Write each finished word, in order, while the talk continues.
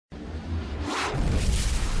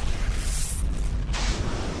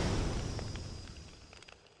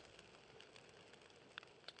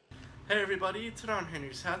Hey everybody, today on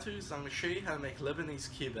Henry's HowTos, I'm going to show you how to make Lebanese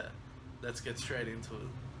Kibbeh. Let's get straight into it.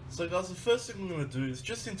 So guys, the first thing we're going to do is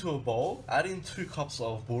just into a bowl, add in 2 cups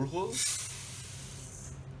of burghul,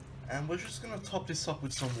 and we're just going to top this up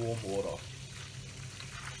with some warm water.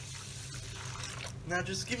 Now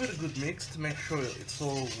just give it a good mix to make sure it's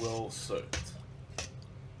all well soaked.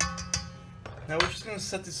 Now we're just going to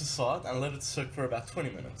set this aside and let it soak for about 20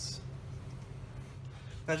 minutes.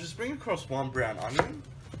 Now just bring across 1 brown onion.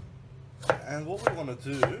 And what we want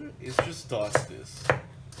to do is just dice this.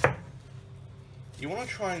 You want to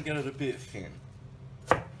try and get it a bit thin.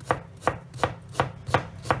 So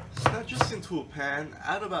now just into a pan,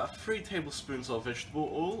 add about 3 tablespoons of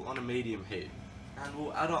vegetable oil on a medium heat. And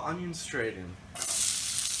we'll add our onions straight in.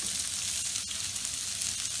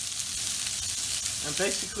 And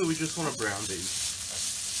basically we just want to brown these.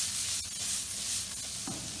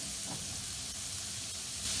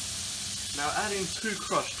 Now add in 2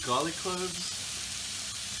 crushed garlic cloves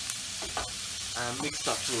and mix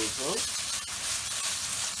that through as well.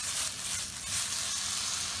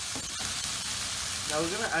 Now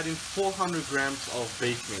we're going to add in 400 grams of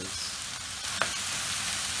beef mince.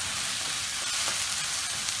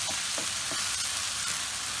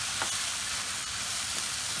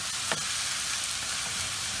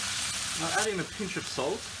 Now add in a pinch of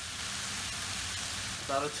salt,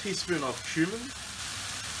 about a teaspoon of cumin,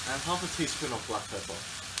 and half a teaspoon of black pepper.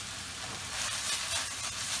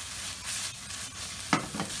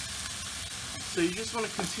 So you just want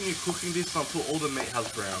to continue cooking this until all the meat has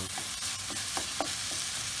browned.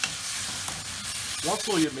 Once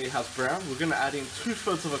all your meat has browned, we're going to add in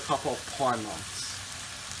 2/3 of a cup of pine nuts.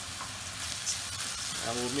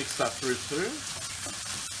 And we'll mix that through too.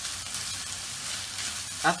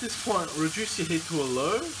 At this point, reduce your heat to a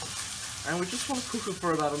low. And we just want to cook it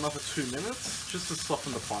for about another 2 minutes, just to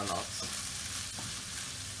soften the pine nuts.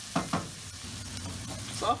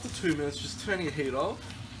 So after 2 minutes, just turn your heat off,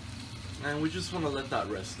 and we just want to let that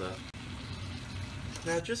rest there.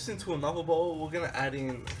 Now just into another bowl, we're going to add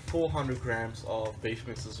in 400 grams of beef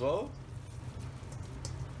mince as well,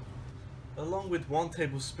 along with 1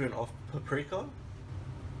 tablespoon of paprika,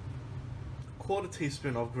 1/4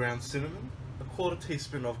 teaspoon of ground cinnamon, 1/4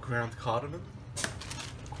 teaspoon of ground cardamom,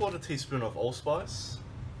 1/4 teaspoon of allspice,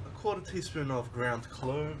 1/4 teaspoon of ground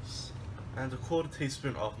cloves, and 1/4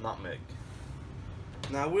 teaspoon of nutmeg.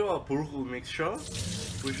 Now with our burghul mixture,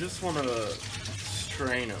 we just want to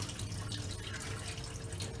strain it.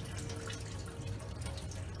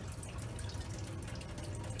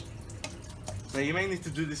 Now you may need to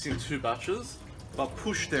do this in 2 batches, but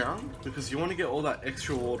push down because you want to get all that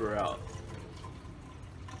extra water out.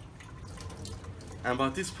 And by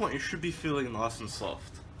this point you should be feeling nice and soft.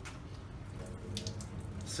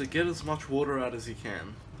 So get as much water out as you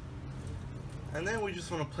can. And then we just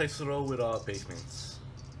want to place it all with our beef mince.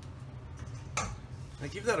 Now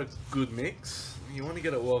give that a good mix. You want to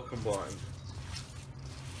get it well combined.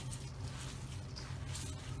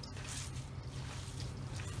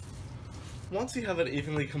 Once you have it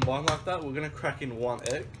evenly combined like that, we're going to crack in 1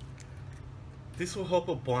 egg. This will help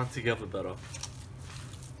it bind together better.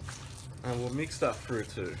 And we'll mix that through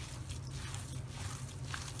too.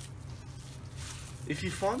 If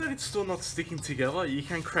you find that it's still not sticking together, you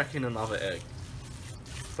can crack in another egg.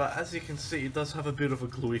 But as you can see, it does have a bit of a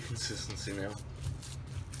gluey consistency now.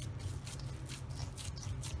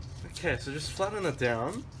 Okay, so just flatten it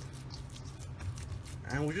down.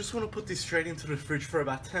 And we just want to put this straight into the fridge for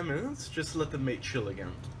about 10 minutes, just to let the meat chill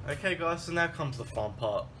again. Okay guys, so now comes the fun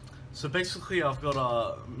part. So basically I've got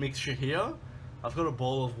a mixture here, I've got a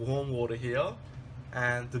bowl of warm water here,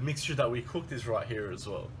 and the mixture that we cooked is right here as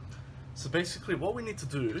well. So basically what we need to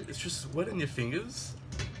do is just wet in your fingers,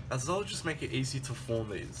 as that'll just make it easy to form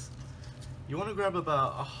these. You want to grab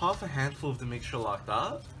about half a handful of the mixture like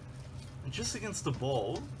that, and just against the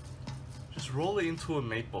bowl, just roll it into a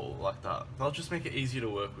meatball like that. That'll just make it easier to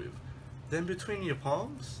work with. Then between your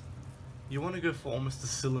palms, you want to go for almost a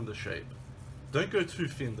cylinder shape. Don't go too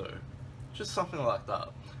thin though, just something like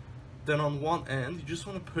that. Then on one end, you just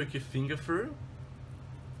want to poke your finger through,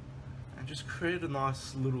 and just create a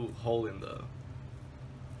nice little hole in there.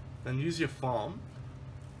 Then use your thumb,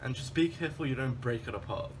 and just be careful you don't break it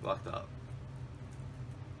apart like that.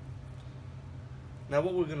 Now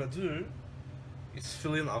what we're going to do is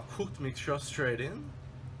fill in our cooked mixture straight in,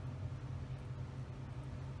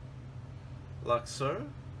 like so,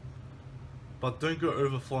 but don't go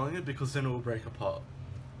overflowing it because then it will break apart.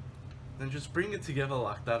 Then just bring it together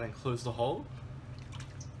like that and close the hole.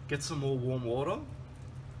 Get some more warm water,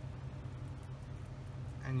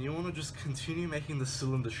 and you want to just continue making the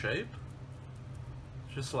cylinder shape,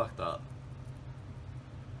 just like that.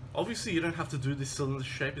 Obviously you don't have to do this cylinder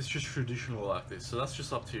shape, it's just traditional like this, so that's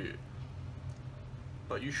just up to you.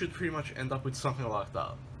 But you should pretty much end up with something like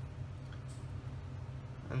that.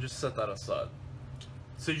 And just set that aside.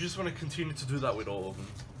 So you just want to continue to do that with all of them.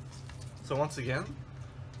 So once again,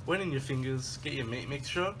 wet in your fingers, get your meat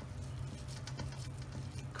mixture,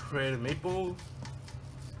 create a meatball,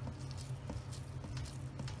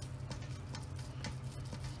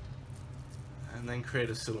 and then create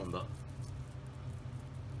a cylinder.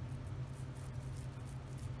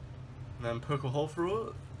 And then poke a hole through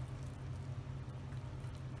it.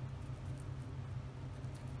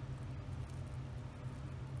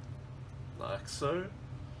 Like so.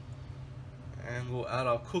 And we'll add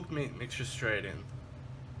our cooked meat mixture straight in.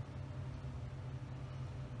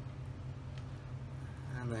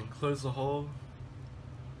 And then close the hole.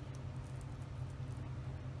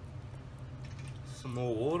 Some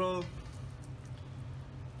more water.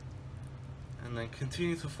 And then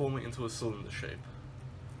continue to form it into a cylinder shape.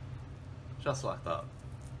 Just like that.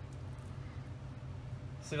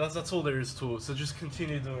 So guys, that's all there is to it, so just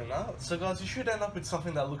continue doing that. So guys, you should end up with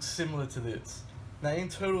something that looks similar to this. Now in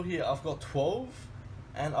total here, I've got 12,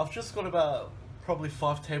 and I've just got about probably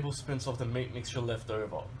 5 tablespoons of the meat mixture left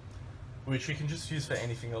over, which you can just use for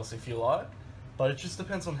anything else if you like, but it just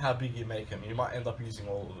depends on how big you make them. You might end up using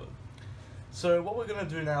all of it. So what we're going to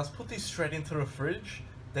do now is put these straight into the fridge.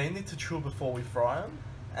 They need to chill before we fry them.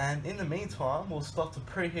 And in the meantime, we'll start to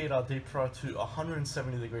preheat our deep fry to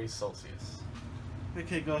 170 degrees Celsius.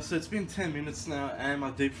 Okay guys, so it's been 10 minutes now and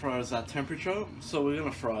my deep fryer is at temperature, so we're going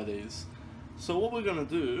to fry these. So what we're going to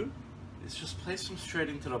do is just place them straight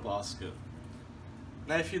into the basket.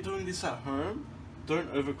 Now if you're doing this at home, don't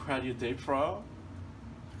overcrowd your deep fryer,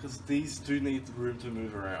 because these do need room to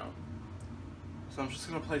move around. So I'm just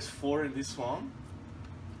going to place 4 in this one.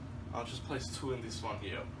 I'll just place 2 in this one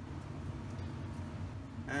here.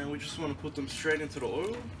 And we just want to put them straight into the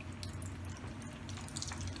oil.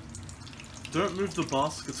 Don't move the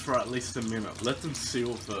baskets for at least a minute. Let them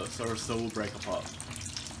seal first, or else they will break apart.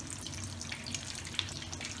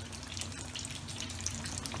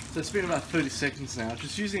 So it's been about 30 seconds now.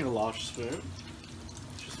 Just using a large spoon.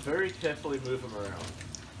 Just very carefully move them around.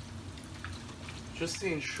 Just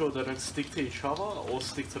to ensure they don't stick to each other or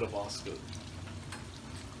stick to the basket.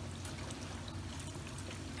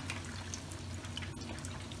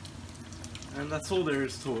 And that's all there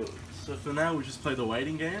is to it. So for now we just play the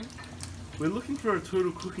waiting game. We're looking for a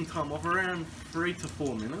total cooking time of around 3 to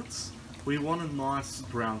 4 minutes. We want a nice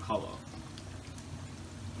brown colour.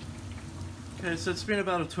 Okay, so it's been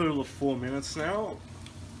about a total of 4 minutes now.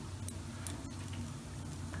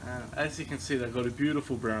 And as you can see, they've got a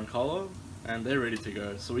beautiful brown colour and they're ready to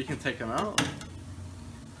go. So we can take them out.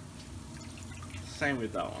 Same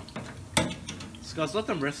with that one. So guys, let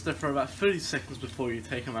them rest there for about 30 seconds before you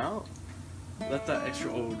take them out. Let that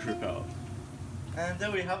extra oil drip out. And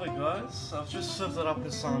there we have it guys. I've just served it up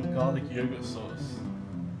with some garlic yogurt sauce.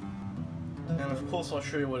 And of course I'll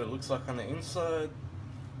show you what it looks like on the inside.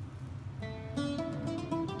 So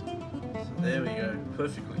there we go,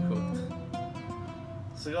 perfectly cooked.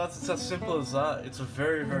 So guys, it's as simple as that. It's a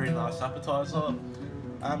very, very nice appetizer.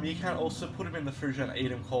 You can also put them in the fridge and eat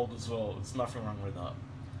them cold as well. There's nothing wrong with that.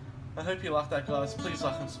 I hope you like that guys. Please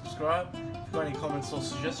like and subscribe. If you've got any comments or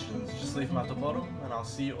suggestions, just leave them at the bottom and I'll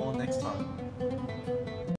see you all next time.